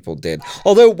lot of people did.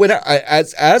 Although when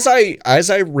as I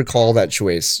recall that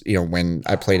choice, you know, when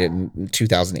I played it in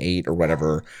 2008 or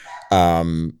whatever,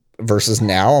 versus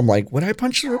now, I'm like, would I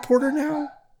punch the reporter now?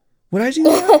 Would I do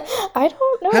that? I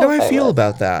don't know. How do I feel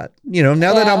about that? You know,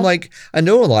 now that I'm like, I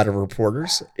know a lot of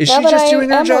reporters. Is she just doing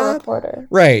her job? Reporter.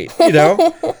 Right. You know,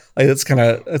 like that's kind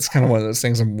of one of those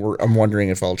things I'm wondering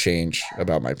if I'll change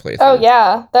about my playthrough. Oh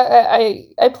yeah,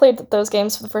 I played those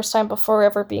games for the first time before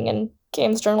ever being in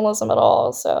games journalism at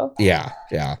all. So yeah,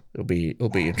 it'll be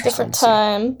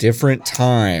interesting. Different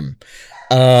time.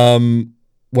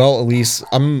 Well, Elise,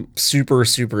 I'm super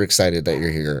excited that you're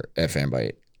here at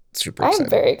Fanbyte. Super excited. I'm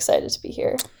very excited to be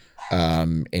here.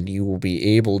 And you will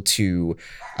be able to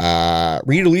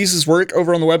read Elise's work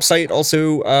over on the website.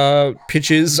 Also,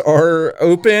 pitches are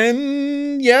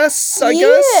open. Yes, I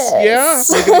guess. Yeah,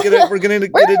 we're gonna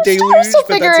get a deluge. We're still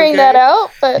figuring that out,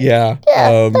 but yeah,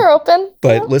 they're open.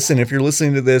 But listen, if you're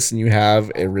listening to this and you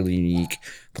have a really unique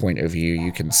point of view,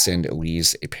 you can send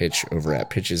Elise a pitch over at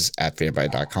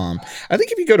pitches@fanbyte.com. I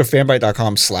think if you go to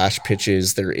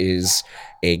fanbyte.com/pitches, there is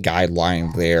a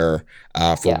guideline there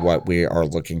for what we are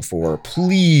looking for.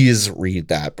 Please read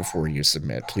that before you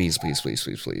submit. Please.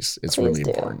 It's really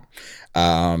important.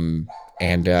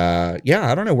 And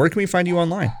I don't know. Where can we find you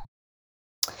online?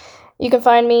 You can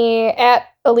find me at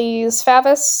Elise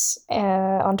Favis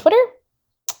on Twitter.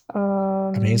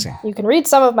 Amazing. You can read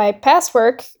some of my past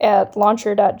work at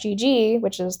launcher.gg,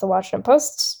 which is the Washington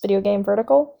Post's video game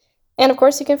vertical. And of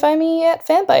course, you can find me at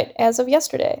Fanbyte as of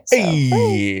yesterday. So,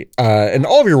 hey. And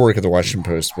all of your work at the Washington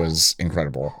Post was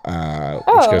incredible,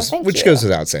 which goes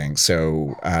without saying.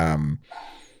 So,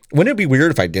 wouldn't it be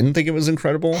weird if I didn't think it was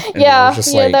incredible? And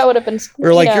that would have been.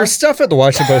 We're like, your stuff at the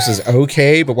Washington Post is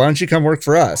okay, but why don't you come work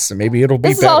for us? And maybe it'll be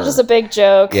better. This is all just a big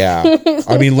joke. Yeah,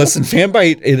 I mean, listen,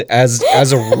 Fanbyte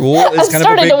as a rule is kind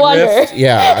of a big grift.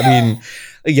 Yeah, I mean,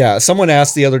 someone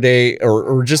asked the other day,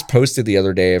 or just posted the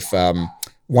other day, if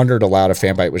wondered aloud if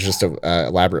Fanbyte was just a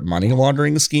elaborate money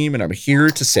laundering scheme, and I'm here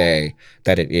to say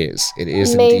that it is. It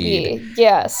is maybe, indeed.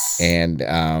 Yes. And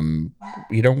we're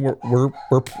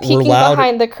peeking allowed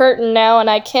behind the curtain now, and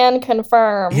I can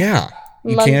confirm. Yeah.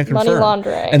 You can confirm. Money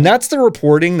laundering. And that's the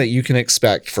reporting that you can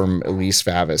expect from Elise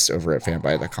Favis over at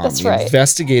fanbyte.com. That's right.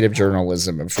 Investigative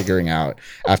journalism of figuring out,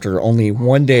 after only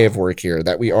one day of work here,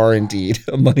 that we are indeed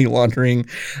a money laundering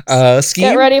scheme.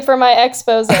 Get ready for my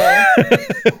expose.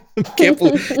 Can't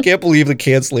believe the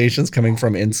cancellations coming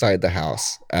from inside the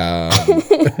house.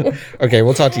 Okay,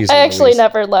 we'll talk to you soon. I actually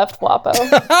never left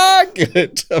WAPO.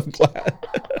 Good. I'm glad.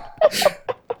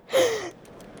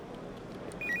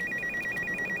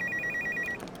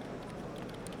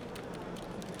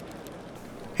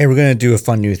 Hey, we're going to do a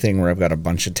fun new thing where I've got a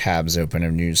bunch of tabs open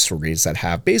of news stories that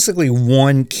have basically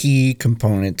one key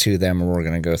component to them, and we're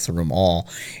going to go through them all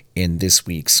in this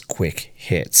week's quick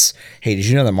hits. Hey, did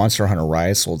you know that Monster Hunter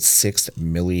Rise sold 6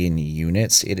 million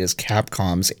units? It is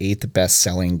Capcom's 8th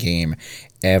best-selling game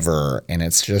ever, and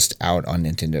it's just out on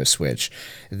Nintendo Switch.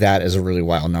 That is a really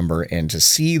wild number, and to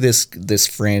see this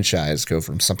franchise go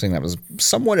from something that was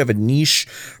somewhat of a niche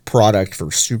product for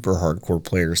super hardcore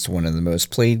players to one of the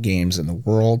most played games in the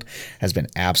world has been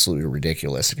absolutely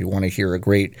ridiculous. If you want to hear a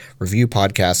great review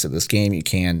podcast of this game, you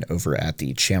can over at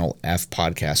the Channel F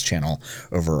podcast channel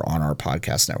over on our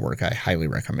podcast network. I highly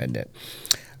recommend it.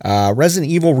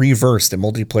 Resident Evil Reversed, a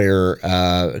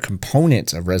multiplayer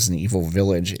component of Resident Evil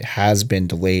Village, has been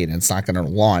delayed, and it's not going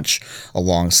to launch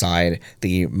alongside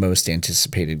the most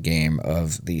anticipated game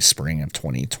of the spring of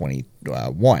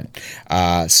 2021.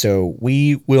 So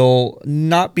we will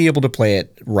not be able to play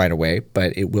it right away,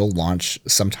 but it will launch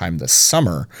sometime this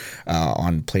summer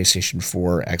on PlayStation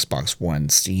 4, Xbox One,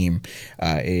 Steam.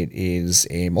 It is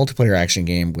a multiplayer action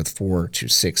game with 4 to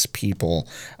 6 people.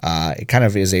 It kind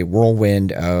of is a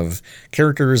whirlwind of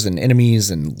characters and enemies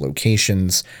and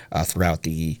locations throughout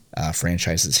the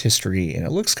franchise's history, and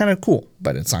it looks kind of cool,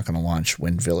 but it's not going to launch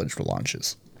when Village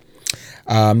launches.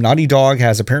 Naughty Dog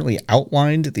has apparently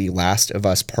outlined The Last of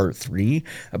Us Part 3,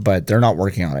 but they're not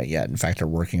working on it yet. In fact, they're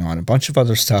working on a bunch of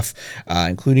other stuff,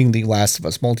 including The Last of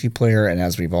Us multiplayer, and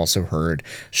as we've also heard,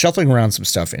 shuffling around some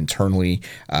stuff internally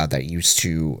that used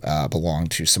to belong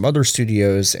to some other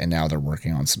studios, and now they're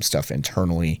working on some stuff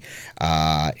internally.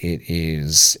 It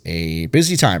is a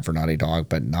busy time for Naughty Dog,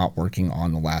 but not working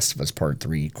on The Last of Us Part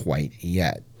 3 quite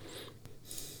yet.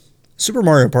 Super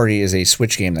Mario Party is a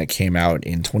Switch game that came out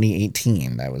in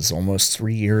 2018. That was almost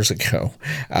 3 years ago.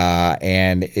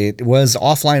 And it was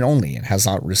offline only and has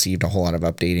not received a whole lot of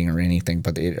updating or anything,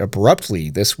 but it abruptly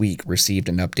this week received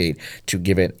an update to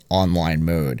give it online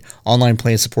mode. Online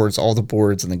play supports all the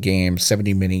boards in the game,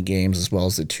 70 mini games, as well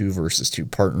as the 2 versus 2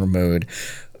 partner mode.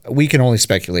 We can only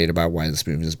speculate about why this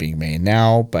move is being made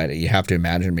now, but you have to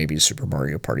imagine maybe Super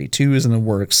Mario Party 2 is in the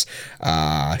works.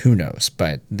 Who knows?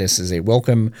 But this is a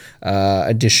welcome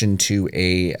addition to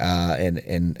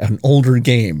an older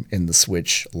game in the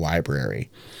Switch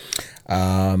library.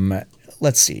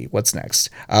 Let's see, what's next?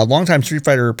 Longtime Street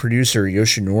Fighter producer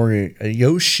Yoshinori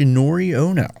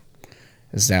Ono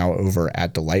is now over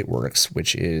at Delightworks,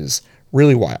 which is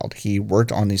really wild. He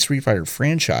worked on the Street Fighter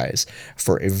franchise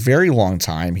for a very long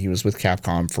time. He was with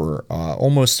Capcom for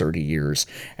almost 30 years,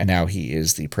 and now he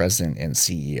is the president and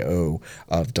CEO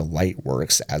of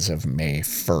Delightworks as of May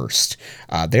 1st.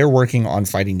 They're working on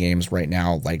fighting games right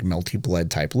now like Melty Blood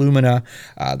Type Lumina.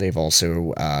 They've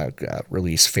also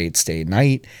released Fate Stay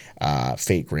Night,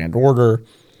 Fate Grand Order.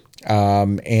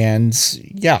 And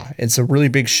yeah, it's a really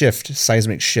big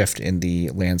seismic shift in the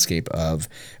landscape of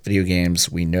video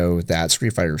games. We know that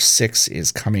Street Fighter 6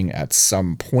 is coming at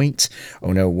some point.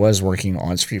 Ono was working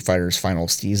on Street Fighter's final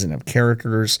season of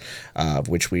characters, of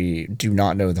which we do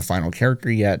not know the final character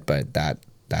yet, but that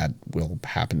will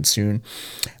happen soon.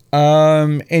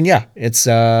 And yeah, it's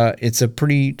a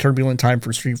pretty turbulent time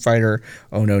for Street Fighter.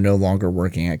 Ono no longer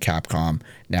working at Capcom.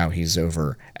 Now he's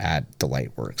over at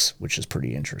Delightworks, which is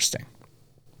pretty interesting.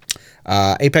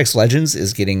 Apex Legends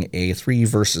is getting a 3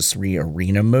 versus 3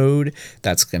 arena mode.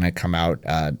 That's going to come out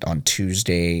on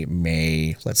Tuesday,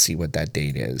 May. Let's see what that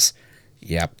date is.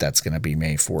 Yep, that's going to be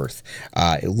May 4th.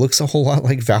 It looks a whole lot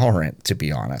like Valorant, to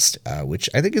be honest, which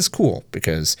I think is cool,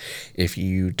 because if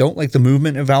you don't like the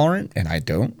movement of Valorant, and I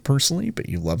don't personally, but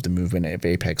you love the movement of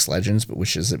Apex Legends, but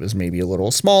wishes it was maybe a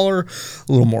little smaller,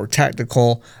 a little more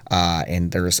tactical,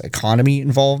 and there's economy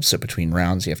involved, so between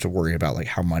rounds you have to worry about like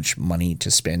how much money to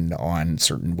spend on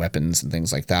certain weapons and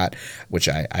things like that, which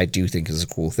I do think is a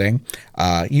cool thing.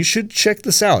 You should check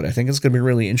this out. I think it's going to be a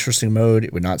really interesting mode.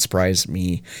 It would not surprise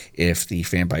me if the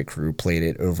Fanbyte crew played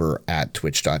it over at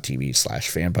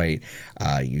twitch.tv/fanbyte.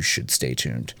 You should stay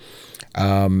tuned.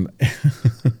 And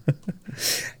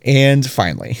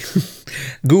finally,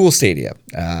 Google Stadia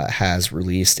has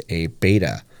released a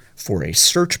beta for a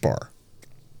search bar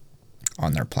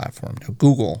on their platform. Now,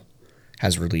 Google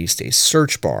has released a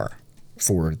search bar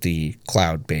for the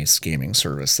cloud-based gaming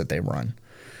service that they run.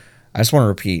 I just want to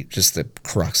repeat just the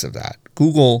crux of that.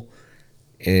 Google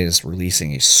is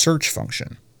releasing a search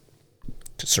function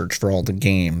to search for all the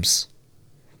games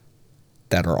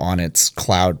that are on its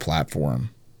cloud platform.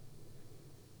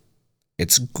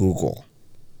 It's Google.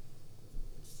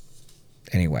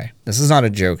 Anyway, this is not a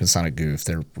joke. It's not a goof.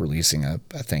 They're releasing a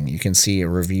thing. You can see a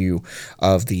review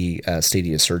of the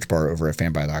Stadia search bar over at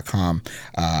fanbyte.com.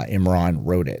 Imran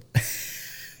wrote it.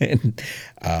 And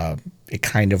it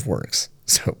kind of works.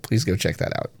 So please go check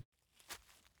that out.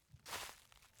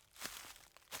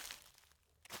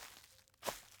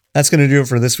 That's going to do it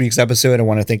for this week's episode. I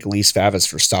want to thank Elise Favis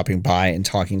for stopping by and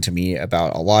talking to me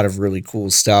about a lot of really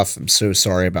cool stuff. I'm so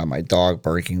sorry about my dog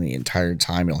barking the entire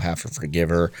time. You'll have to forgive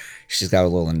her. She's got a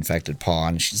little infected paw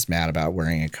and she's mad about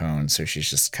wearing a cone, so she's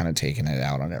just kind of taking it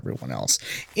out on everyone else.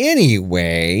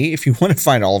 Anyway, if you want to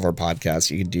find all of our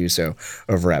podcasts, you can do so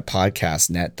over at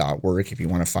podcastnet.work. If you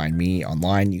want to find me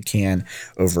online, you can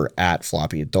over at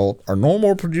Floppy Adult. Our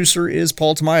normal producer is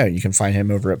Paul Tamayo. You can find him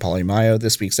over at Polymayo.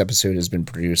 This week's episode has been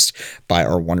produced by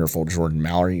our wonderful Jordan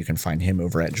Mallory. You can find him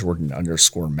over at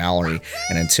Jordan_Mallory.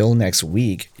 And until next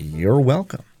week, you're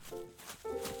welcome.